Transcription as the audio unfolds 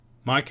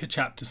Micah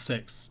chapter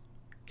 6.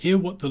 Hear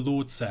what the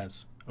Lord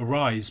says.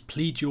 Arise,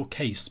 plead your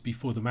case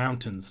before the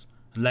mountains,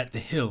 and let the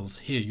hills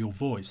hear your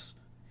voice.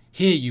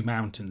 Hear, you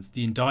mountains,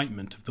 the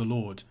indictment of the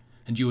Lord,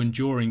 and you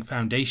enduring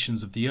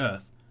foundations of the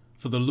earth.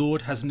 For the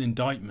Lord has an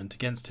indictment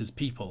against his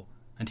people,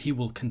 and he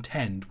will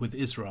contend with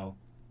Israel.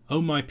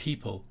 O my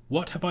people,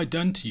 what have I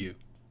done to you?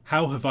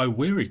 How have I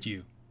wearied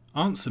you?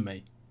 Answer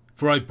me.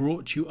 For I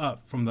brought you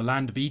up from the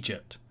land of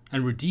Egypt,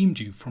 and redeemed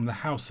you from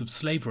the house of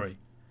slavery.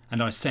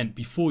 And I sent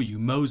before you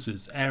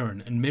Moses,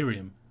 Aaron, and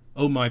Miriam.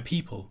 O my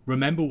people,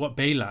 remember what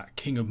Balak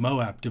king of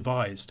Moab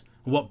devised,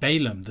 and what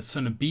Balaam the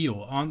son of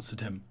Beor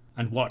answered him,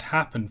 and what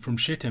happened from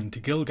Shittim to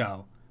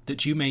Gilgal,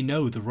 that you may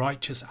know the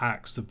righteous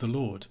acts of the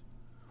Lord.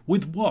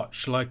 With what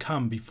shall I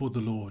come before the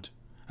Lord,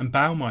 and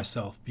bow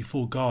myself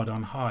before God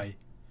on high?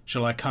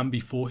 Shall I come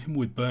before him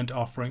with burnt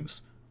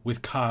offerings,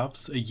 with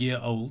calves a year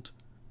old?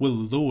 Will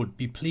the Lord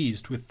be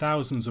pleased with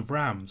thousands of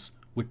rams,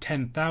 with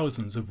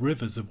 10,000s of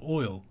rivers of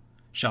oil?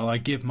 Shall I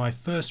give my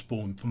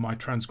firstborn for my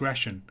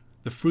transgression,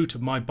 the fruit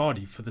of my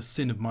body for the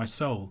sin of my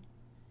soul?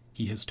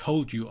 He has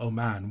told you, O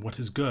man, what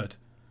is good.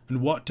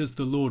 And what does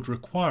the Lord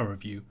require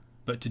of you,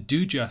 but to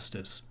do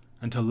justice,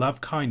 and to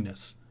love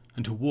kindness,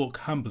 and to walk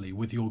humbly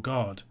with your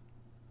God?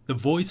 The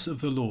voice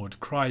of the Lord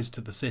cries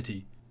to the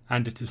city,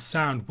 and it is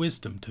sound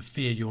wisdom to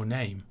fear your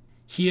name.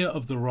 Hear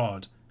of the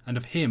rod, and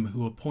of him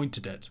who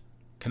appointed it.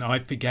 Can I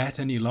forget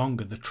any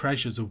longer the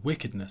treasures of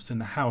wickedness in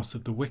the house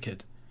of the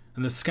wicked,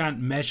 and the scant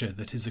measure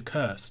that is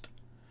accursed?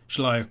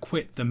 Shall I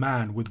acquit the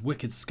man with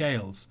wicked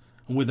scales,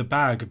 and with a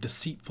bag of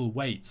deceitful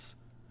weights?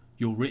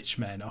 Your rich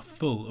men are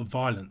full of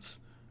violence.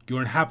 Your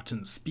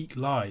inhabitants speak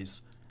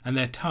lies, and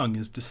their tongue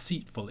is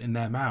deceitful in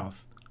their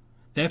mouth.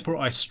 Therefore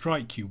I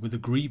strike you with a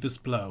grievous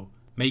blow,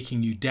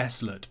 making you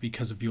desolate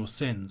because of your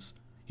sins.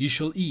 You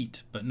shall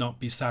eat, but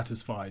not be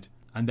satisfied,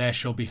 and there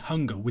shall be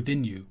hunger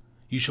within you.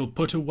 You shall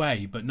put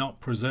away, but not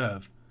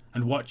preserve,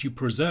 and what you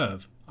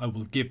preserve I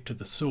will give to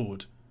the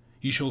sword.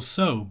 You shall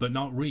sow, but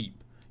not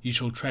reap. You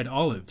shall tread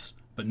olives,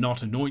 but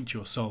not anoint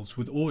yourselves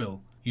with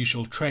oil. You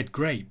shall tread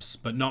grapes,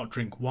 but not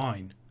drink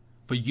wine.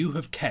 For you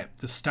have kept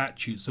the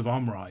statutes of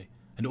Omri,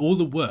 and all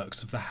the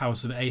works of the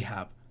house of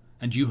Ahab,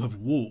 and you have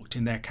walked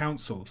in their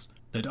counsels,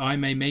 that I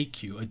may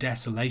make you a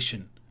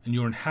desolation, and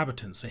your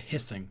inhabitants a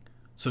hissing.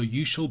 So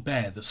you shall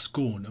bear the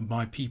scorn of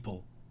my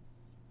people.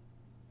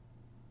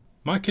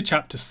 Micah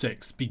chapter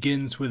 6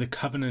 begins with a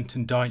covenant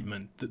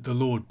indictment that the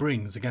Lord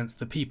brings against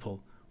the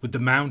people, with the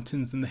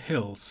mountains and the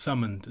hills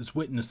summoned as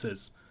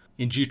witnesses.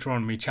 In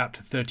Deuteronomy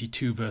chapter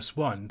 32 verse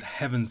 1, the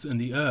heavens and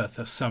the earth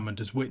are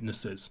summoned as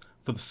witnesses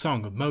for the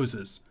song of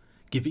Moses.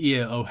 Give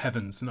ear, O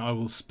heavens, and I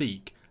will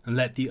speak, and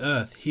let the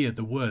earth hear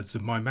the words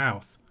of my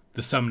mouth.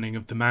 The summoning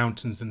of the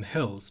mountains and the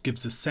hills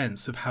gives a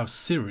sense of how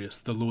serious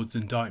the Lord's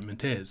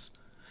indictment is.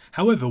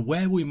 However,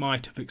 where we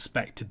might have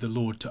expected the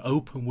Lord to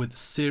open with a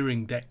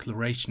searing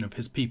declaration of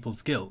his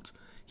people's guilt,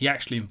 he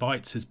actually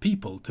invites his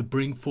people to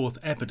bring forth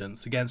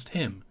evidence against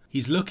him.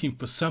 He's looking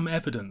for some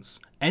evidence,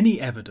 any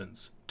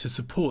evidence, to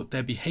support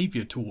their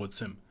behaviour towards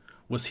him.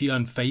 Was he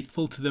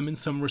unfaithful to them in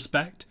some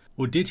respect,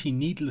 or did he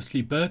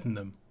needlessly burden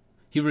them?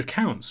 He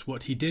recounts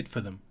what he did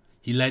for them.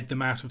 He led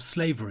them out of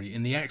slavery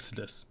in the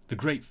Exodus, the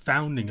great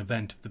founding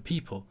event of the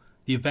people,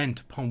 the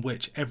event upon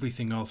which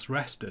everything else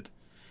rested.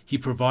 He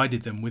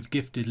provided them with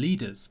gifted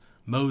leaders,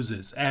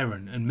 Moses,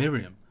 Aaron, and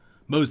Miriam.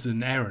 Moses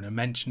and Aaron are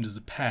mentioned as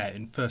a pair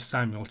in 1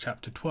 Samuel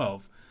chapter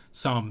 12.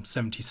 Psalm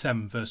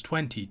 77 verse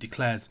 20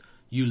 declares,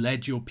 "You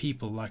led your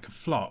people like a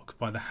flock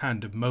by the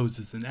hand of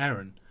Moses and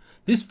Aaron."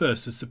 This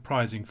verse is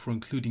surprising for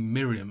including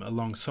Miriam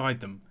alongside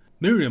them.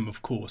 Miriam,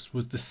 of course,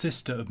 was the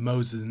sister of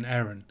Moses and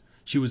Aaron.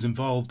 She was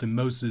involved in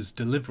Moses'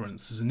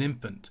 deliverance as an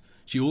infant.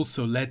 She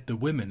also led the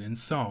women in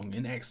song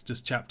in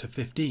Exodus chapter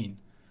 15.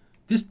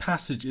 This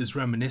passage is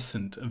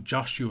reminiscent of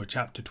Joshua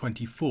chapter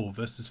 24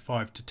 verses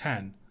 5 to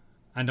 10.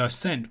 And I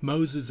sent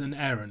Moses and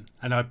Aaron,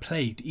 and I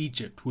plagued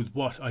Egypt with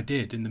what I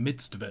did in the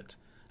midst of it,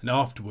 and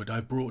afterward I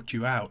brought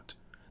you out.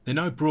 Then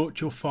I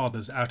brought your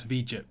fathers out of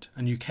Egypt,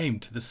 and you came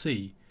to the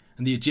sea,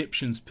 and the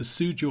Egyptians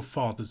pursued your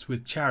fathers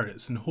with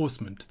chariots and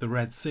horsemen to the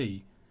Red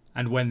Sea.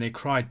 And when they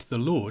cried to the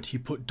Lord, he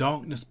put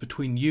darkness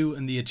between you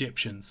and the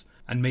Egyptians,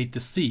 and made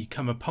the sea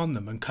come upon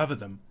them and cover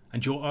them,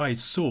 and your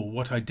eyes saw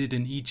what I did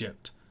in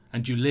Egypt,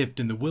 and you lived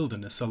in the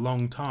wilderness a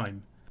long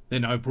time.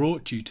 Then I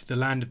brought you to the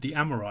land of the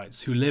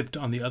Amorites, who lived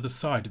on the other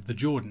side of the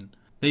Jordan.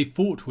 They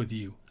fought with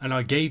you, and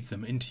I gave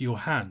them into your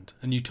hand,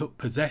 and you took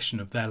possession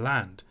of their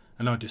land,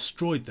 and I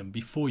destroyed them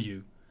before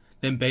you.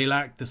 Then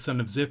Balak the son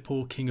of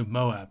Zippor, king of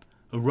Moab,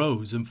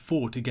 arose and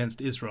fought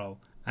against Israel,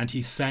 and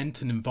he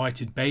sent and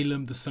invited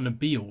Balaam the son of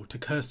Beor to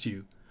curse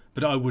you.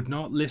 But I would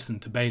not listen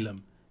to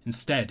Balaam.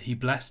 Instead he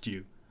blessed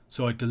you,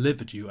 so I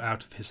delivered you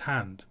out of his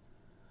hand.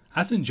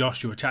 As in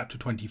Joshua chapter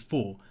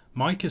 24,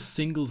 Micah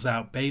singles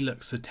out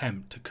Balak's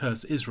attempt to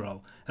curse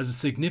Israel as a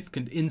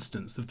significant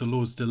instance of the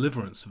Lord's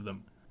deliverance of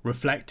them.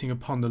 Reflecting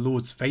upon the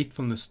Lord's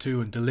faithfulness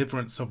to and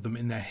deliverance of them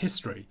in their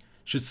history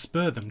should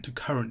spur them to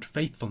current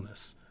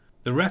faithfulness.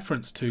 The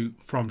reference to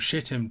 "from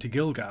Shittim to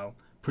Gilgal"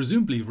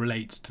 presumably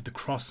relates to the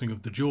crossing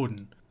of the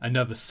Jordan,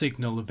 another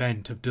signal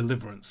event of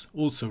deliverance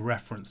also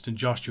referenced in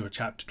Joshua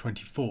chapter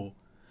 24.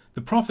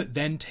 The prophet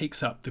then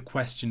takes up the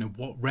question of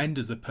what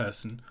renders a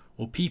person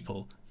or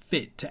people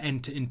fit to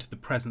enter into the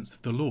presence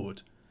of the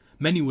Lord.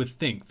 Many would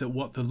think that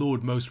what the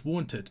Lord most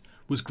wanted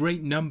was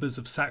great numbers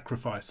of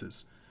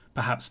sacrifices,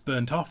 perhaps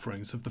burnt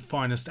offerings of the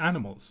finest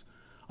animals,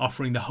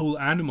 offering the whole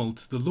animal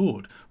to the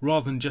Lord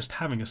rather than just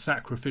having a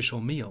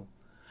sacrificial meal.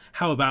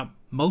 How about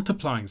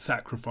multiplying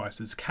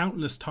sacrifices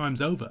countless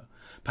times over,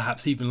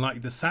 perhaps even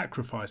like the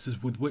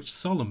sacrifices with which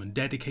Solomon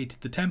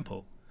dedicated the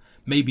temple?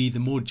 Maybe the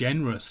more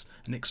generous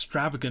and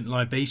extravagant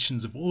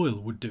libations of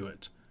oil would do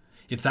it.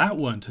 If that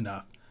weren't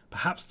enough,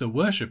 perhaps the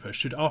worshipper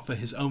should offer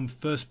his own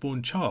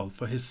firstborn child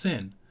for his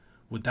sin.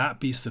 Would that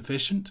be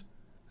sufficient?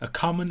 A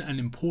common and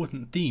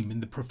important theme in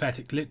the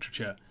prophetic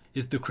literature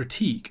is the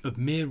critique of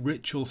mere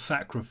ritual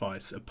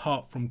sacrifice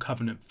apart from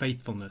covenant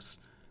faithfulness.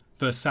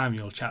 1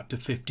 Samuel chapter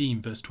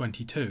 15 verse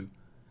 22.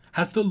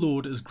 Has the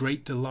Lord as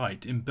great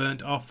delight in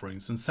burnt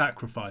offerings and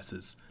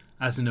sacrifices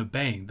as in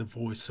obeying the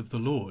voice of the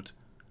Lord?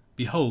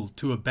 Behold,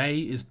 to obey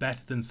is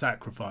better than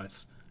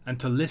sacrifice, and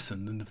to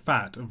listen than the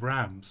fat of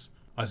rams.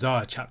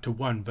 Isaiah chapter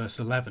 1 verse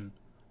 11.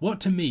 What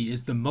to me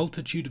is the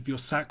multitude of your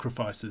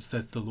sacrifices,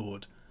 says the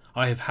Lord.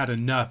 I have had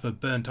enough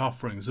of burnt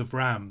offerings of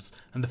rams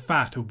and the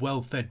fat of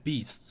well-fed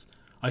beasts.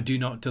 I do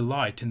not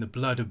delight in the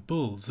blood of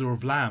bulls or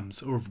of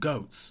lambs or of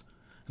goats.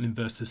 And in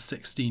verses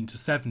 16 to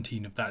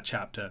 17 of that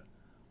chapter,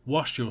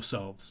 wash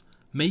yourselves,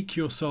 make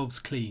yourselves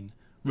clean,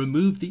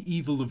 remove the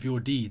evil of your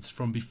deeds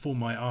from before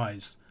my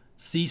eyes,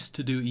 cease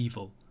to do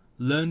evil,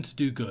 learn to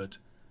do good,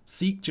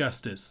 seek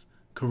justice,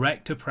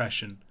 correct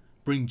oppression,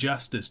 bring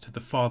justice to the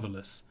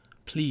fatherless,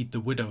 plead the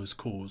widow's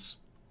cause.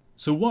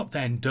 So what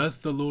then does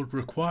the Lord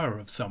require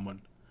of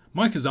someone?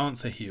 Micah's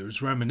answer here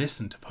is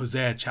reminiscent of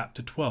Hosea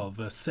chapter 12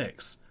 verse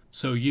 6.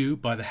 So you,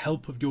 by the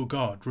help of your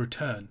God,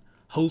 return,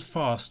 hold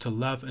fast to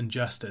love and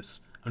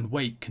justice, and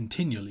wait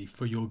continually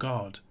for your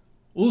God.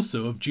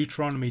 Also of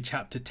Deuteronomy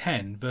chapter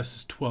 10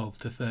 verses 12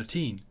 to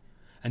 13.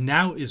 And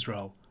now,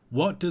 Israel,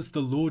 what does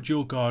the Lord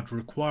your God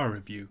require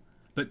of you,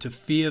 but to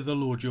fear the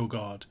Lord your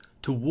God,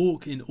 to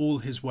walk in all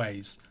his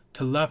ways,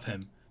 to love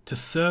him, to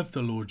serve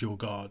the Lord your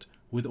God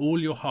with all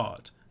your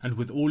heart and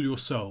with all your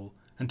soul,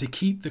 and to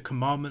keep the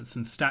commandments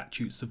and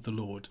statutes of the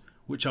Lord,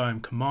 which I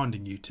am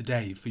commanding you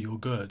today for your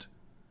good.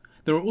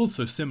 There are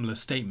also similar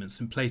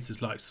statements in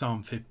places like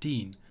Psalm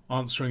 15,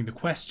 answering the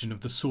question of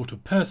the sort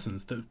of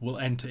persons that will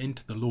enter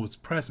into the Lord's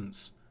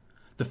presence.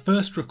 The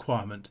first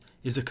requirement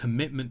is a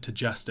commitment to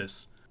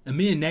justice. A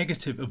mere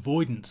negative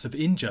avoidance of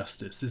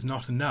injustice is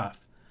not enough.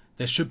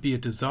 There should be a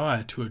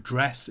desire to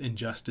address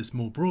injustice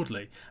more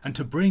broadly and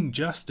to bring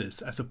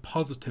justice as a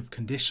positive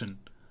condition.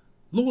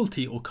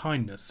 Loyalty or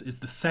kindness is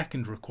the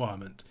second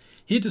requirement,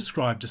 here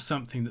described as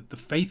something that the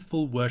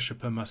faithful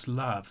worshipper must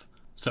love.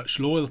 Such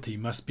loyalty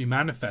must be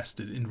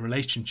manifested in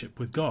relationship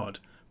with God,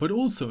 but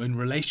also in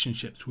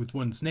relationships with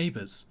one's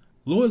neighbours.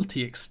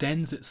 Loyalty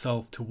extends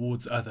itself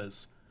towards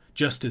others.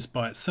 Justice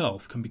by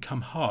itself can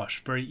become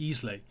harsh very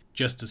easily,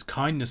 just as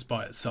kindness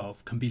by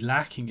itself can be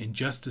lacking in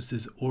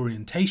justice's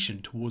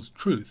orientation towards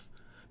truth,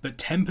 but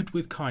tempered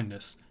with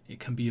kindness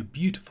it can be a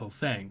beautiful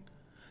thing.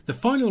 The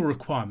final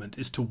requirement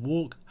is to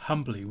walk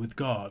humbly with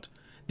God.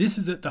 This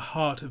is at the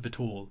heart of it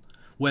all.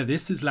 Where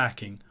this is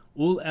lacking,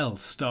 all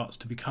else starts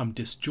to become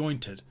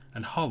disjointed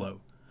and hollow.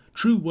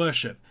 True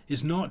worship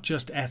is not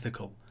just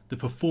ethical, the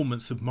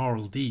performance of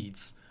moral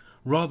deeds.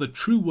 Rather,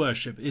 true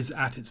worship is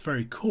at its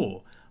very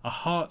core a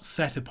heart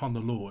set upon the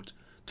Lord,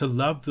 to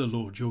love the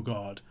Lord your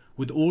God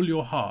with all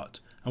your heart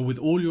and with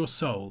all your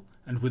soul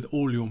and with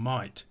all your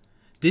might.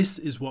 This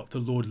is what the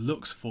Lord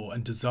looks for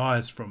and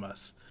desires from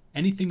us.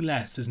 Anything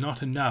less is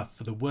not enough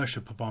for the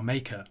worship of our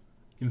Maker.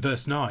 In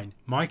verse 9,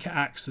 Micah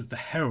acts as the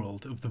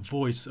herald of the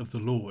voice of the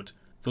Lord.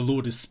 The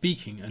Lord is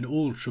speaking and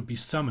all should be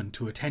summoned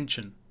to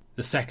attention.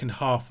 The second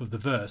half of the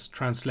verse,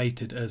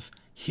 translated as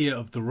 "hear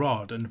of the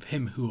rod and of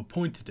him who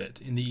appointed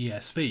it" in the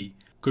ESV,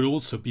 could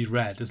also be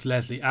read as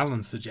Leslie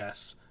Allen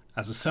suggests,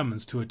 as a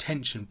summons to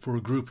attention for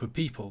a group of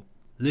people.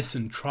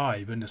 Listen,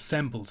 tribe and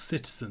assembled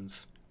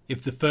citizens.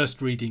 If the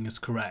first reading is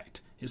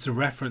correct, it's a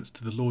reference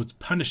to the Lord's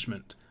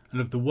punishment and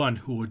of the one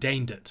who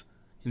ordained it.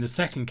 In the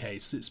second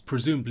case, it's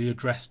presumably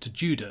addressed to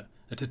Judah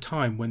at a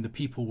time when the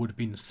people would have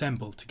been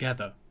assembled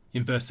together.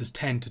 In verses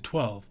 10 to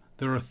 12,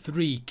 there are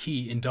three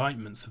key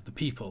indictments of the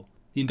people.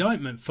 The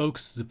indictment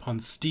focuses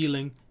upon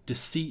stealing,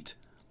 deceit,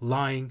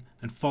 lying,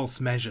 and false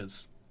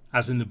measures.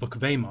 As in the book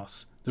of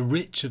Amos, the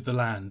rich of the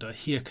land are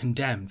here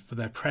condemned for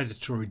their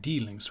predatory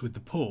dealings with the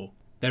poor.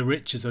 Their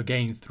riches are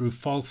gained through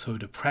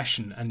falsehood,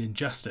 oppression, and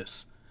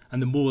injustice,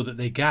 and the more that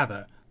they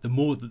gather, the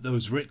more that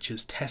those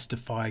riches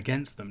testify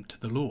against them to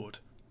the Lord.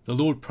 The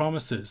Lord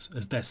promises,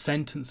 as their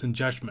sentence and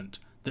judgment,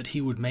 that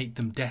he would make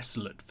them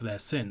desolate for their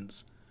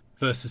sins.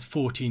 Verses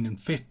 14 and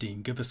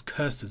 15 give us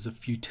curses of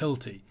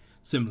futility,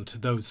 similar to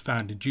those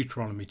found in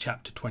Deuteronomy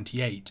chapter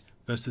 28,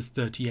 verses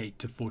 38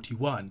 to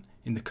 41,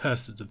 in the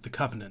curses of the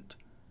covenant.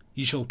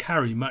 You shall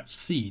carry much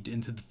seed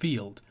into the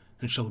field,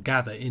 and shall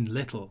gather in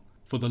little.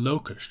 for the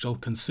locust shall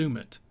consume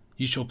it.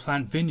 Ye shall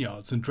plant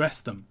vineyards and dress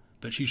them,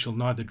 but ye shall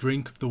neither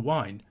drink of the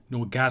wine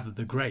nor gather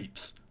the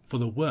grapes, for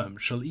the worm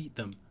shall eat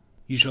them.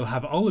 Ye shall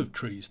have olive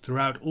trees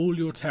throughout all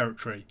your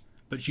territory,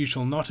 but ye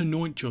shall not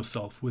anoint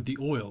yourself with the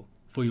oil,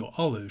 for your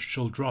olives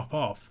shall drop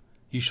off.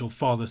 Ye shall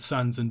father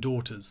sons and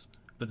daughters,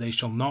 but they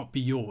shall not be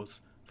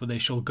yours, for they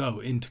shall go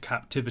into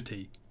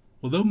captivity.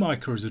 Although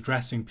Micah is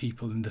addressing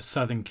people in the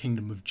southern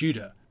kingdom of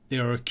Judah, they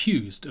are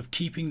accused of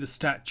keeping the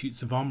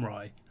statutes of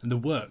Omri and the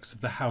works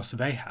of the house of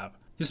Ahab.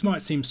 This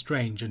might seem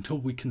strange until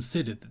we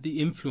consider that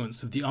the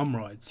influence of the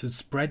Omrides had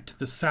spread to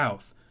the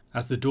south,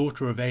 as the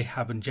daughter of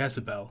Ahab and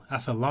Jezebel,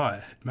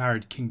 Athaliah, had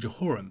married King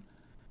Jehoram.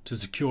 To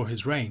secure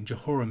his reign,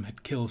 Jehoram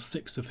had killed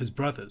 6 of his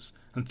brothers,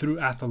 and through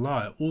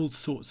Athaliah all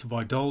sorts of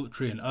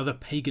idolatry and other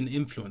pagan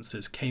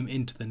influences came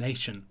into the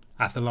nation.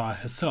 Athaliah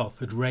herself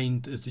had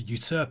reigned as a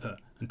usurper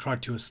and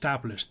tried to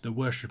establish the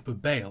worship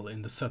of Baal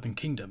in the southern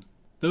kingdom.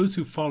 Those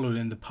who followed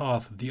in the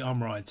path of the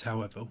Omrides,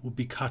 however, would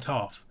be cut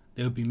off,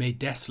 they would be made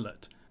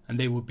desolate, and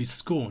they would be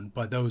scorned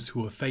by those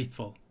who were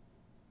faithful.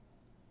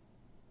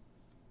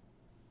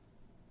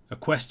 A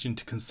question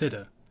to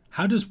consider: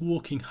 how does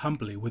walking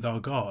humbly with our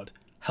God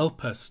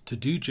help us to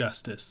do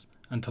justice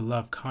and to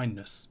love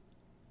kindness?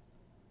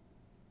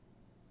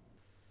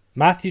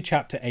 Matthew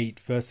chapter 8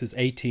 verses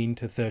 18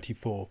 to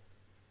 34.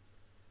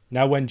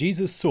 Now when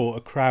Jesus saw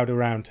a crowd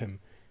around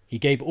him, he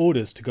gave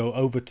orders to go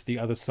over to the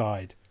other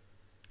side.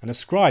 And a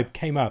scribe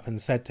came up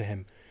and said to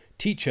him,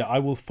 Teacher, I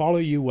will follow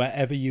you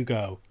wherever you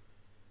go.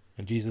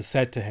 And Jesus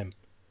said to him,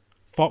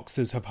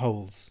 Foxes have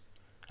holes,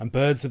 and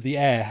birds of the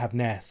air have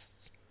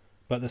nests,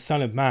 but the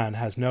Son of Man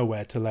has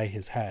nowhere to lay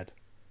his head.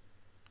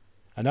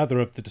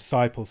 Another of the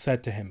disciples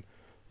said to him,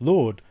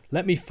 Lord,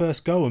 let me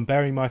first go and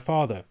bury my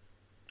father.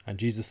 And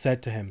Jesus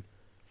said to him,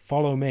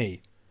 Follow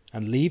me,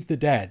 and leave the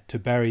dead to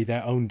bury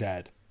their own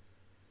dead.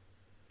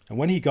 And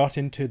when he got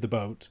into the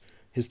boat,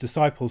 his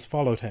disciples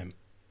followed him.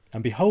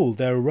 And behold,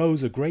 there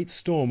arose a great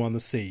storm on the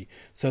sea,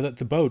 so that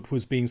the boat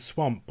was being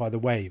swamped by the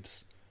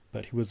waves.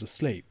 But he was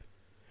asleep.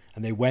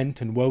 And they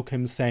went and woke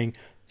him, saying,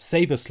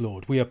 Save us,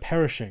 Lord, we are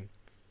perishing.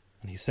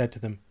 And he said to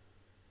them,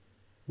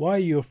 Why are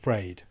you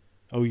afraid,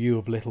 O you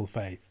of little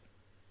faith?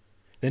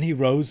 Then he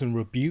rose and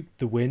rebuked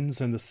the winds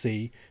and the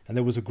sea, and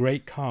there was a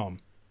great calm.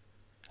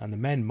 And the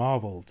men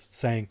marveled,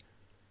 saying,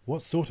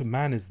 What sort of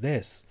man is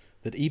this,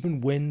 that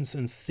even winds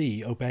and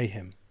sea obey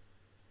him?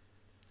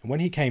 And when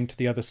he came to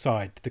the other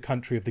side, to the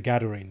country of the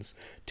Gadarenes,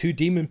 2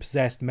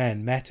 demon-possessed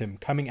men met him,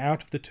 coming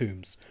out of the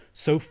tombs,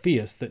 so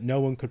fierce that no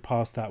one could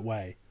pass that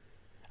way.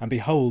 And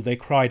behold, they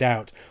cried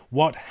out,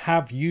 What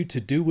have you to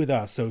do with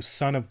us, O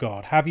Son of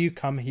God? Have you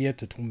come here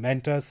to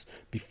torment us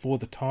before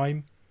the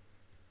time?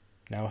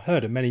 Now a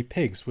herd of many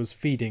pigs was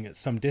feeding at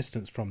some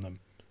distance from them.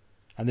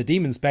 And the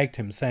demons begged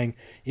him, saying,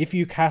 If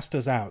you cast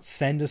us out,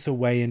 send us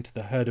away into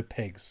the herd of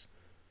pigs.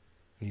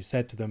 And he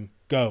said to them,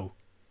 Go.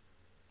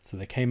 So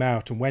they came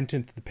out and went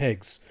into the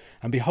pigs,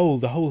 and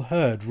behold, the whole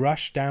herd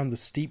rushed down the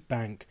steep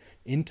bank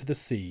into the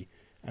sea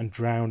and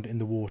drowned in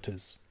the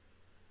waters.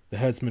 The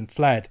herdsmen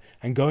fled,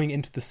 and going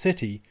into the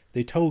city,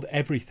 they told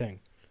everything,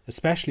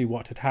 especially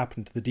what had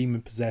happened to the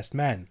demon-possessed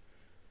men.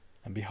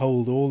 And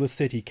behold, all the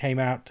city came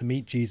out to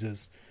meet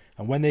Jesus,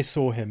 and when they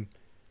saw him,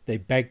 they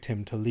begged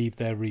him to leave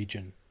their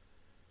region.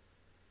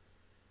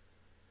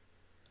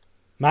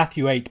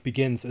 Matthew 8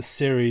 begins a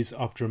series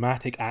of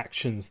dramatic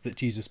actions that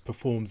Jesus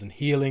performs in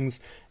healings,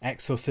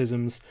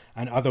 exorcisms,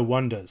 and other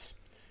wonders.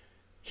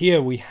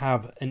 Here we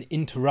have an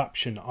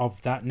interruption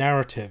of that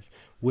narrative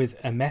with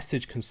a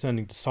message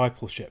concerning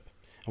discipleship.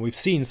 And we've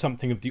seen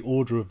something of the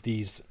order of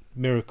these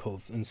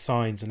miracles and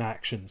signs and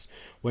actions,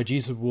 where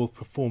Jesus will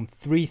perform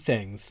 3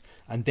 things,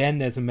 and then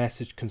there's a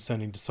message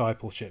concerning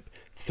discipleship.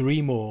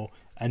 3 more,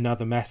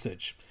 another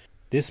message.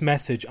 This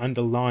message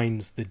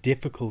underlines the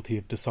difficulty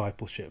of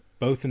discipleship,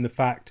 both in the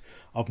fact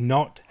of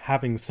not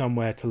having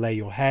somewhere to lay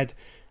your head,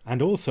 and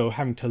also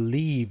having to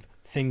leave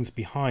things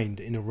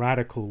behind in a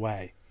radical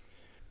way.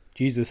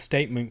 Jesus'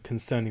 statement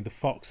concerning the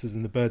foxes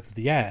and the birds of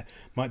the air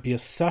might be a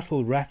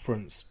subtle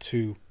reference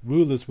to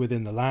rulers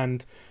within the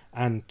land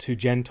and to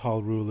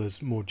Gentile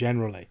rulers more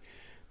generally.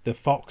 The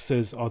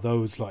foxes are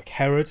those like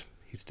Herod,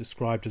 he's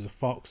described as a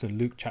fox in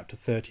Luke chapter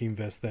 13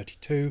 verse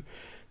 32,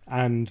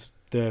 and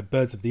the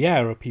birds of the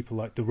air are people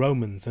like the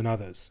Romans and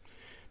others.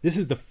 This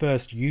is the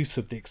first use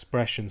of the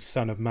expression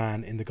Son of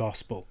Man in the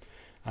Gospel,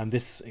 and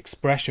this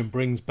expression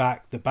brings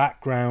back the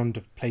background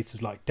of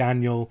places like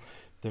Daniel,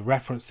 the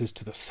references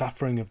to the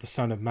suffering of the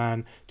Son of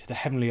Man, to the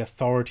heavenly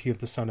authority of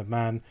the Son of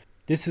Man.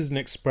 This is an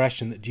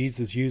expression that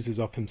Jesus uses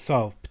of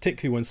himself,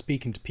 particularly when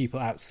speaking to people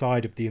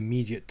outside of the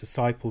immediate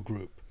disciple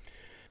group.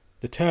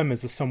 The term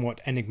is a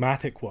somewhat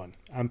enigmatic one,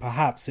 and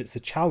perhaps it's a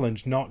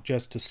challenge not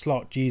just to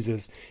slot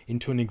Jesus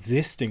into an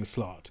existing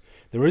slot.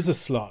 There is a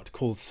slot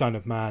called Son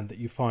of Man that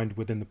you find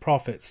within the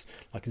prophets,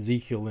 like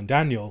Ezekiel and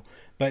Daniel,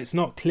 but it's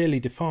not clearly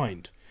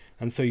defined.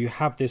 And so you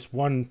have this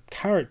one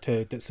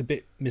character that's a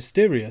bit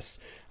mysterious,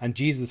 and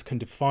Jesus can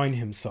define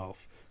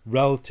himself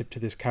relative to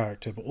this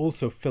character, but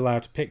also fill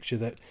out a picture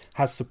that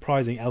has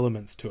surprising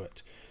elements to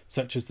it.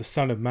 such as the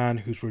Son of Man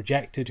who's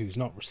rejected, who's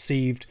not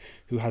received,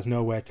 who has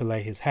nowhere to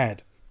lay his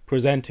head,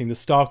 presenting the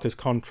starkest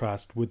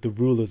contrast with the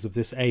rulers of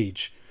this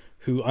age,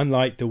 who,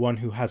 unlike the one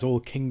who has all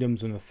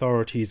kingdoms and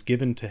authorities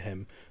given to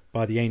him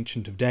by the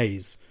Ancient of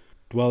Days,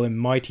 dwell in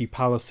mighty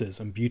palaces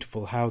and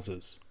beautiful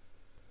houses.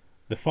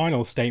 The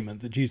final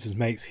statement that Jesus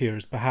makes here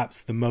is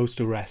perhaps the most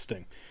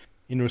arresting.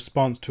 In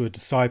response to a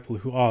disciple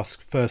who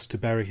asked first to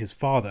bury his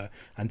father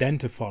and then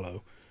to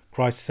follow,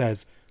 Christ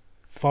says,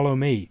 "Follow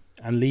me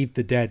and leave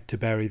the dead to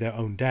bury their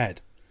own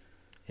dead."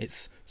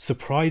 It's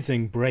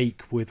surprising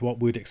break with what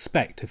we'd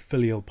expect of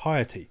filial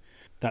piety,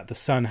 that the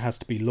son has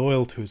to be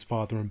loyal to his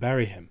father and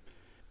bury him.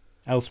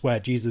 Elsewhere,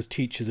 Jesus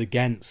teaches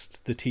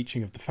against the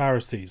teaching of the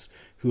Pharisees,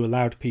 who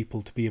allowed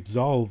people to be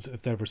absolved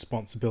of their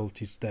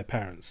responsibility to their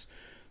parents.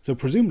 So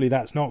presumably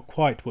that's not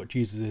quite what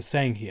Jesus is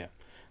saying here.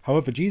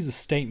 However, Jesus'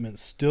 statement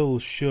still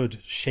should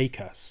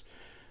shake us.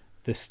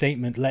 The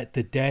statement, "let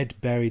the dead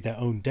bury their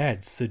own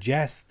dead,"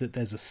 suggests that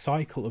there's a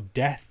cycle of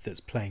death that's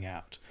playing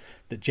out,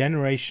 that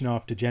generation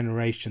after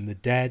generation the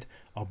dead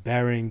are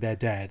burying their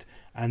dead,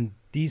 and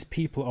these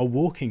people are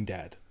walking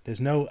dead. There's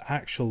no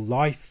actual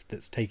life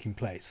that's taking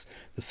place.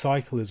 The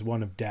cycle is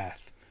one of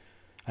death.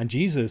 And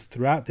Jesus,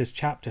 throughout this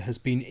chapter, has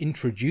been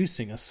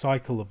introducing a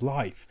cycle of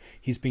life.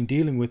 He's been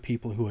dealing with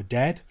people who are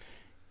dead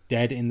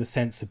in the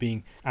sense of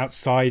being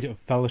outside of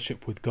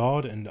fellowship with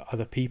God and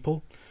other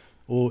people,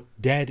 or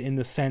dead in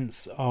the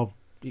sense of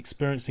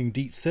experiencing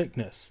deep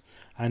sickness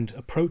and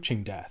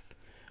approaching death.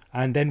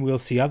 And then we'll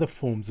see other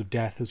forms of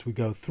death as we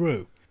go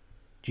through.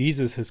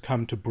 Jesus has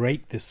come to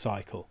break this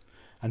cycle,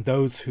 and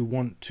those who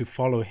want to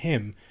follow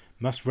him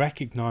must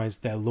recognize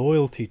their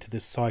loyalty to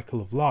this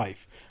cycle of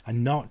life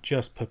and not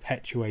just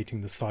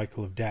perpetuating the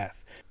cycle of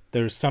death.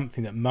 There is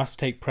something that must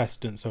take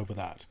precedence over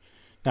that.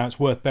 Now, it's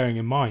worth bearing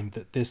in mind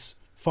that this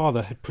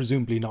father had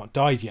presumably not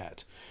died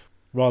yet.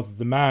 Rather,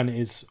 the man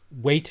is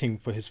waiting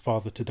for his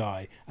father to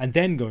die and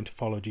then going to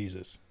follow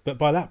Jesus. But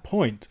by that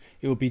point,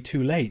 it will be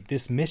too late.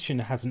 This mission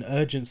has an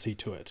urgency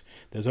to it.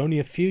 There's only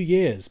a few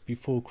years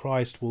before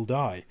Christ will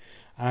die,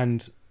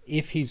 and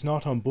if he's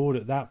not on board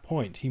at that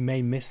point, he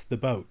may miss the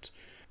boat.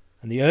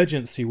 And the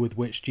urgency with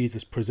which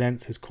Jesus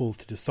presents his call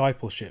to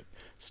discipleship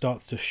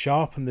starts to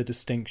sharpen the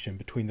distinction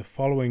between the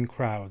following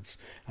crowds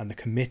and the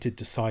committed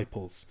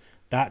disciples.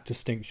 That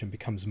distinction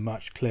becomes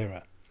much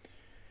clearer.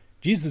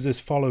 Jesus is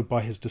followed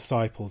by his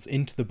disciples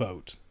into the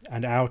boat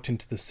and out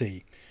into the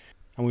sea.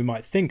 And we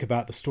might think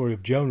about the story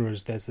of Jonah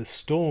as there's this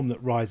storm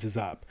that rises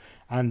up,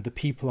 and the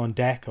people on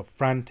deck are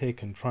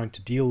frantic and trying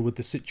to deal with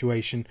the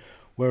situation,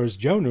 whereas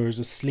Jonah is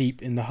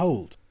asleep in the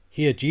hold.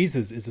 Here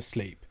Jesus is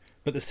asleep,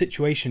 but the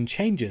situation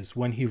changes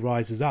when he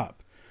rises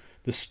up.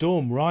 The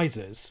storm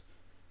rises,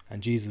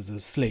 and Jesus is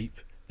asleep.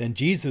 Then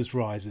Jesus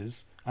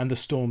rises, and the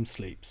storm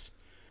sleeps.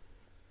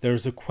 There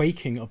is a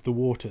quaking of the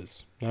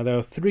waters. Now, there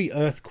are 3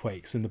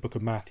 earthquakes in the book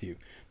of Matthew.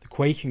 The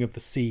quaking of the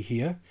sea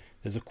here,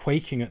 there's a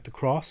quaking at the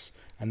cross,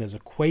 and there's a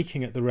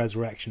quaking at the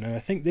resurrection. And I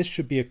think this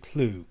should be a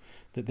clue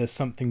that there's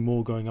something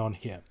more going on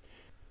here.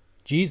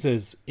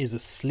 Jesus is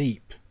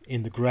asleep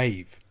in the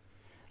grave,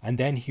 and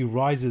then he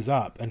rises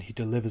up and he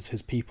delivers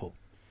his people.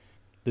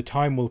 The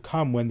time will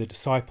come when the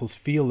disciples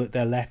feel that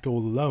they're left all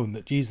alone,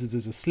 that Jesus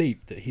is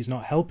asleep, that he's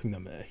not helping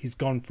them, he's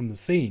gone from the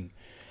scene.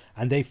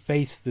 And they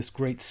face this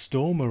great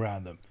storm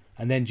around them.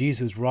 And then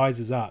Jesus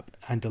rises up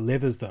and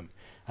delivers them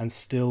and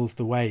stills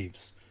the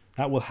waves.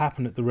 That will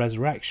happen at the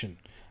resurrection.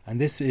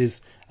 And this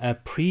is a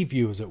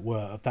preview, as it were,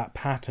 of that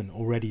pattern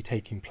already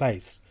taking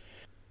place.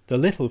 The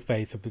little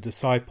faith of the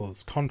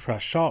disciples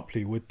contrasts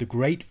sharply with the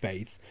great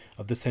faith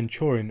of the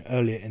centurion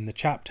earlier in the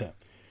chapter.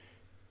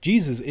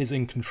 Jesus is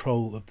in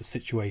control of the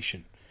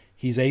situation.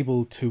 He's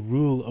able to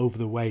rule over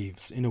the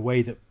waves in a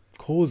way that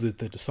causes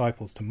the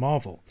disciples to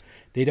marvel.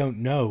 They don't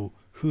know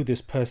who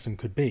this person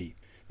could be.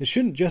 This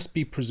shouldn't just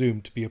be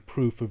presumed to be a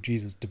proof of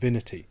Jesus'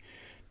 divinity,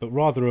 but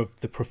rather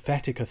of the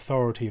prophetic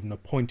authority of an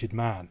appointed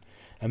man,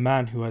 a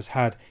man who has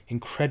had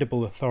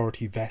incredible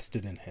authority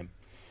vested in him.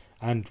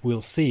 And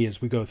we'll see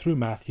as we go through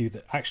Matthew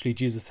that actually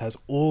Jesus has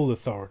all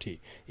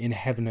authority in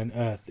heaven and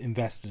earth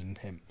invested in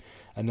him,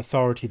 an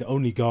authority that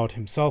only God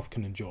himself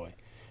can enjoy.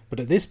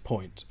 But at this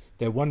point,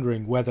 they're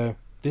wondering whether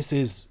this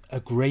is a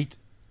great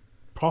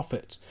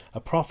prophet, a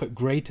prophet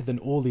greater than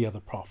all the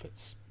other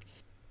prophets.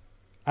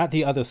 At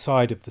the other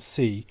side of the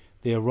sea,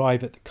 they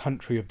arrive at the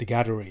country of the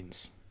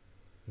Gadarenes.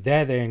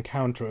 There they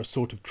encounter a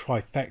sort of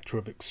trifecta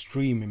of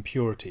extreme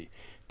impurity,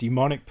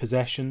 demonic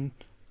possession,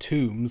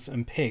 tombs,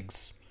 and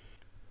pigs.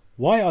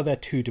 Why are there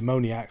 2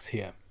 demoniacs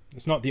here?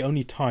 It's not the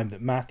only time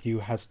that Matthew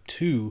has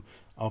 2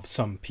 of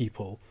some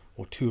people,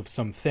 or 2 of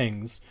some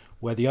things,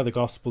 where the other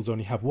Gospels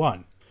only have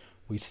 1.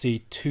 We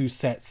see 2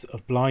 sets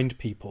of blind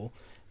people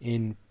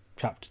in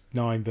chapter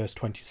 9 verse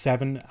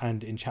 27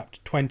 and in chapter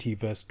 20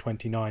 verse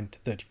 29 to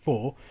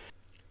 34,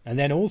 and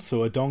then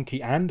also a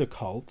donkey and a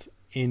colt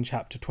in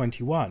chapter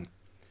 21. You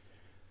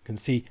can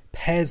see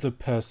pairs of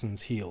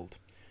persons healed,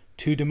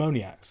 2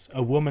 demoniacs,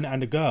 a woman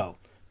and a girl,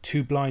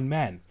 2 blind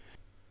men.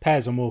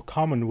 Pairs are more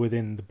common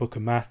within the book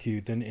of Matthew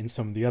than in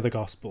some of the other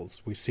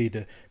Gospels. We see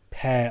the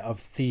pair of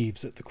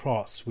thieves at the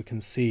cross. We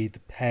can see the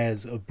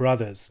pairs of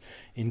brothers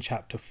in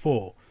chapter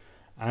 4.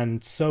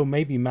 And so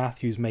maybe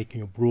Matthew's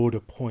making a broader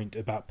point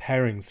about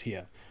pairings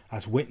here,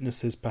 as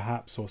witnesses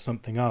perhaps, or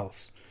something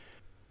else.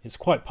 It's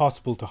quite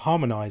possible to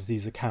harmonise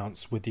these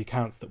accounts with the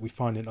accounts that we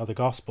find in other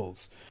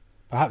Gospels.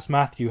 Perhaps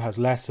Matthew has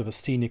less of a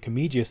scenic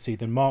immediacy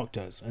than Mark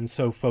does, and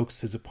so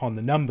focuses upon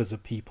the numbers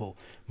of people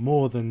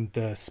more than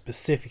the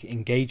specific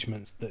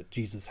engagements that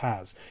Jesus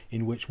has,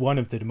 in which one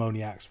of the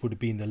demoniacs would have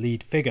been the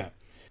lead figure.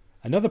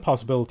 Another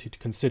possibility to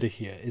consider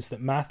here is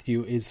that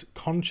Matthew is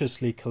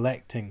consciously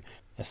collecting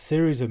a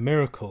series of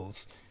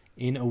miracles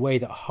in a way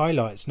that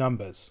highlights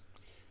numbers.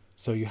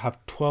 So you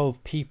have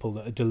 12 people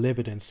that are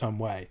delivered in some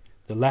way.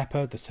 The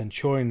leper, the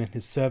centurion and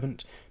his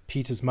servant,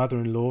 Peter's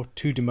mother-in-law,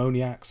 2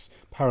 demoniacs,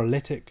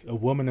 paralytic, a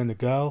woman and a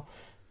girl,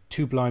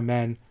 2 blind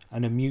men,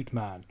 and a mute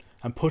man.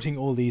 And putting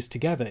all these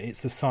together,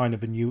 it's a sign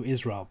of a new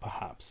Israel,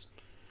 perhaps.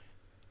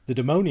 The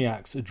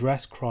demoniacs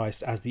address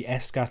Christ as the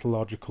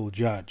eschatological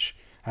judge,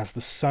 as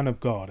the Son of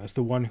God, as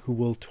the one who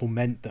will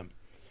torment them.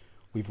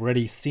 We've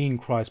already seen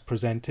Christ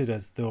presented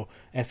as the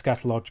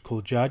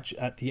eschatological judge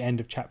at the end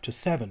of chapter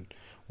 7,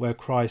 where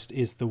Christ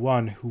is the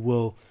one who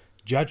will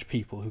judge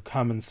people who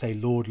come and say,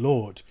 Lord,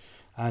 Lord,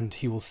 and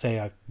he will say,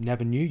 I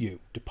never knew you.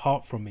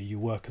 Depart from me, you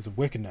workers of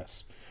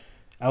wickedness.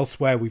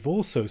 Elsewhere, we've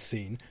also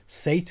seen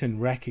Satan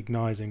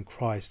recognizing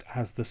Christ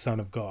as the Son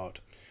of God.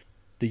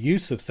 The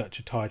use of such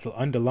a title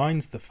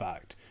underlines the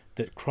fact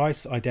that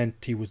Christ's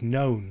identity was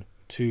known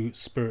to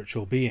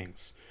spiritual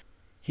beings.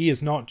 He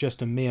is not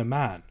just a mere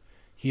man.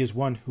 He is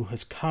one who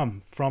has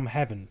come from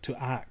heaven to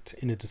act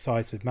in a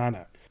decisive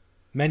manner.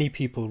 Many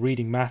people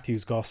reading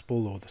Matthew's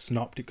Gospel, or the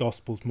Synoptic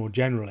Gospels more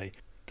generally,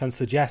 can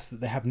suggest that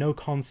they have no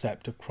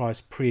concept of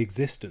Christ's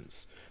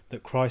pre-existence,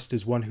 that Christ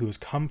is one who has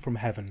come from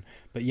heaven,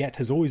 but yet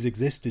has always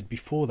existed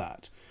before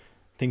that,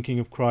 thinking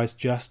of Christ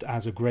just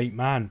as a great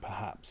man,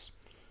 perhaps.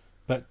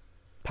 But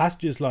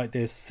passages like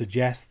this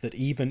suggest that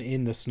even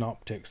in the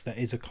Synoptics there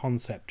is a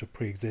concept of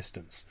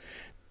pre-existence.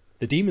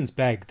 The demons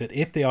beg that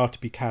if they are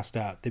to be cast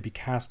out, they be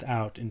cast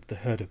out into the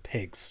herd of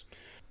pigs.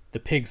 The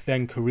pigs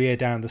then career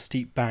down the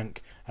steep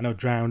bank and are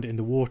drowned in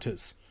the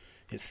waters.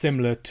 It's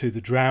similar to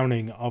the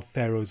drowning of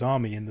Pharaoh's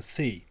army in the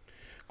sea.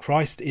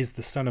 Christ is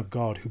the Son of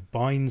God who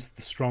binds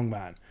the strong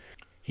man.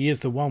 He is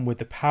the one with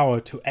the power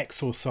to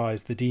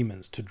exorcise the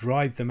demons, to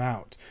drive them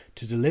out,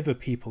 to deliver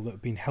people that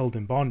have been held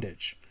in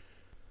bondage.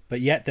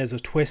 But yet there's a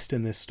twist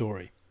in this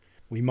story.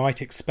 We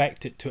might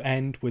expect it to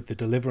end with the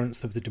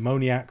deliverance of the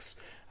demoniacs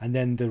and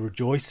then the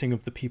rejoicing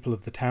of the people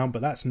of the town,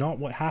 but that's not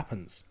what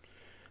happens.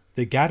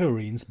 The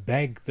Gadarenes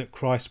beg that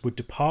Christ would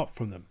depart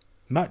from them,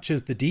 much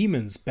as the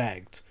demons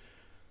begged.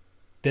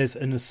 There's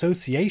an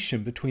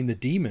association between the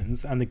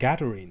demons and the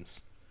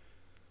Gadarenes.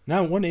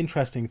 Now, one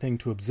interesting thing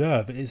to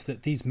observe is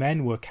that these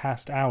men were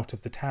cast out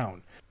of the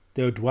town.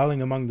 They were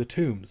dwelling among the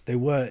tombs. They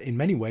were, in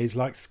many ways,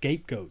 like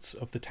scapegoats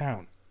of the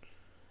town.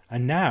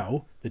 And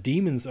now, the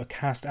demons are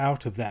cast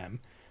out of them,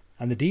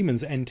 and the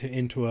demons enter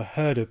into a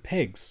herd of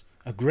pigs,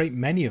 a great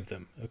many of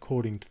them,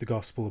 according to the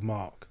Gospel of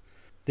Mark.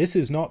 This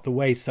is not the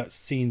way such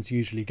scenes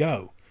usually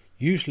go.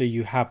 Usually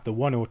you have the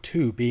 1 or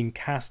 2 being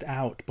cast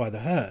out by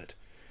the herd.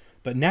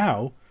 But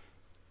now,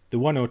 the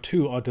 1 or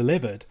 2 are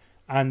delivered,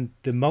 and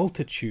the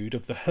multitude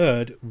of the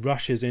herd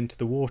rushes into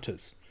the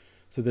waters.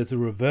 So there's a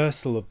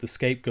reversal of the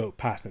scapegoat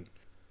pattern.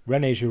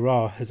 René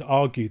Girard has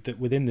argued that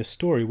within this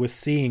story we're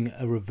seeing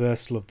a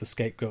reversal of the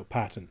scapegoat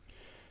pattern.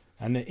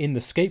 And in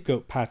the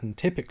scapegoat pattern,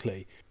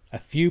 typically, a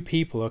few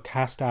people are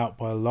cast out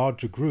by a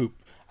larger group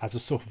as a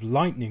sort of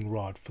lightning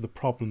rod for the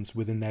problems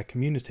within their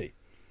community.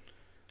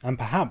 And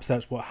perhaps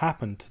that's what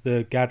happened to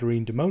the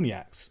Gadarene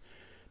demoniacs.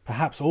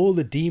 Perhaps all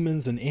the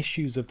demons and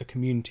issues of the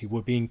community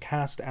were being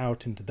cast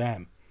out into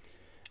them.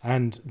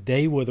 And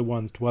they were the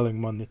ones dwelling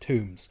among the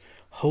tombs,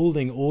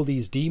 holding all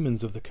these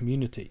demons of the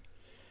community.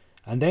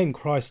 And then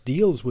Christ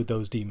deals with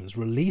those demons,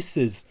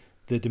 releases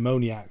the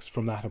demoniacs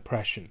from that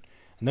oppression.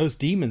 And those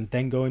demons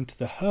then go into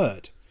the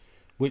herd,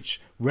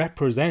 which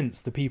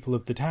represents the people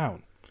of the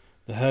town.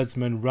 The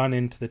herdsmen run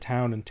into the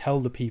town and tell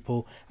the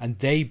people, and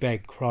they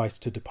beg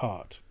Christ to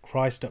depart.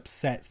 Christ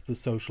upsets the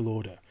social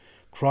order.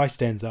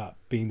 Christ ends up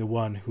being the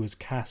one who is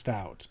cast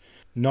out,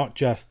 not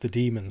just the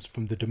demons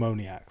from the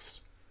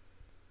demoniacs.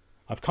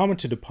 I've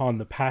commented upon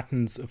the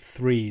patterns of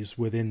threes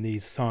within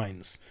these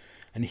signs,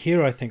 and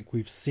here I think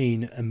we've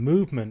seen a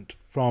movement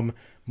from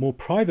more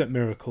private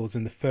miracles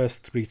in the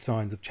first 3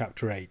 signs of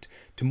chapter 8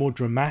 to more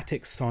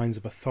dramatic signs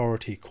of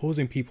authority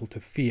causing people to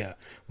fear,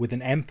 with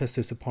an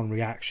emphasis upon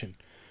reaction.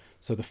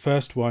 So the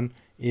first one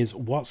is,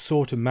 what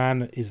sort of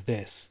man is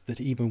this,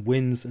 that even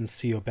winds and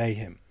sea obey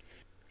him?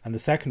 And the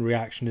second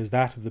reaction is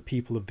that of the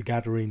people of the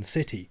Gadarene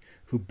city,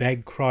 who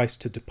beg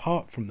Christ to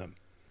depart from them.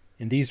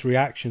 In these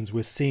reactions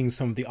we're seeing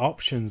some of the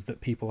options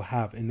that people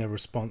have in their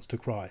response to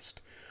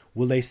Christ.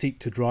 Will they seek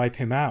to drive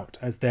him out,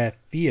 as their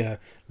fear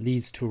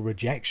leads to a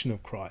rejection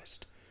of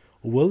Christ?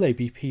 Or will they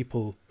be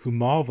people who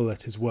marvel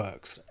at his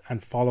works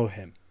and follow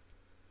him?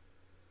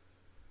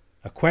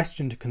 A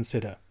question to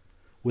consider.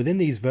 Within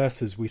these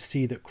verses, we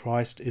see that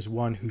Christ is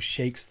one who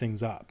shakes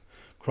things up.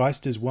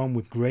 Christ is one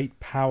with great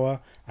power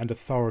and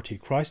authority.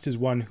 Christ is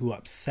one who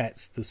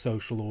upsets the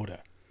social order.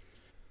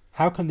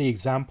 How can the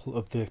example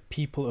of the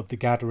people of the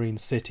Gadarene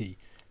city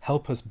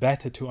help us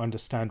better to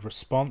understand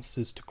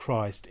responses to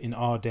Christ in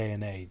our day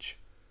and age?